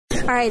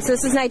All right, so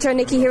this is Nitro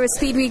Nikki here with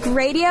Speed Week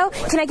Radio.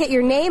 Can I get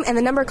your name and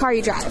the number car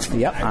you drive?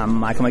 Yep, I'm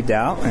Michael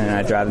McDowell, and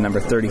I drive the number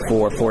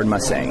 34 Ford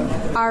Mustang.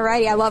 All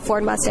righty, I love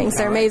Ford Mustangs.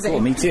 They're amazing.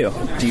 Cool, me too.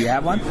 Do you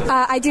have one?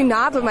 I do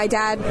not, but my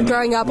dad,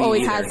 growing up,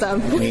 always had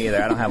some. Me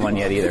either. I don't have one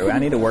yet either. I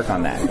need to work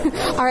on that.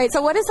 All right,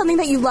 so what is something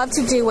that you love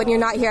to do when you're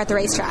not here at the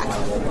racetrack?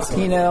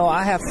 You know,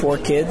 I have 4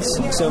 kids,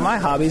 so my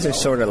hobbies are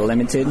sort of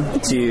limited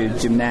to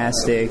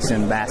gymnastics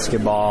and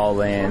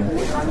basketball and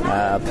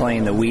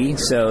playing the Wii,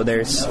 so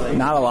there's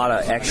not a lot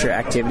of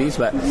extra activities,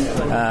 but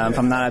if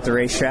I'm not at the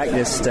racetrack,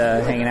 just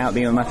hanging out,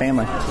 being with my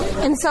family.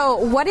 And so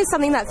what is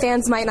something that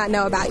fans might not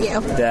know about you?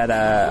 That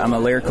I'm a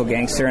lyrical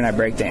gangster and I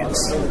break dance.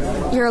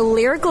 You're a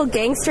lyrical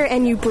gangster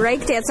and you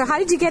break dance, so how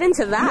did you get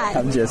into that?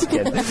 I'm just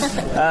kidding.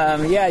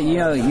 Yeah, you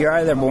know, you're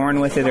either born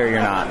with it or you're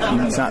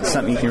not. It's not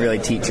something you can really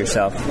teach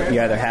yourself.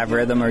 You either have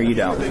rhythm or you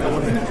don't.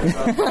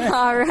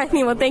 All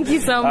righty, well, thank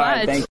you so much. Thank you.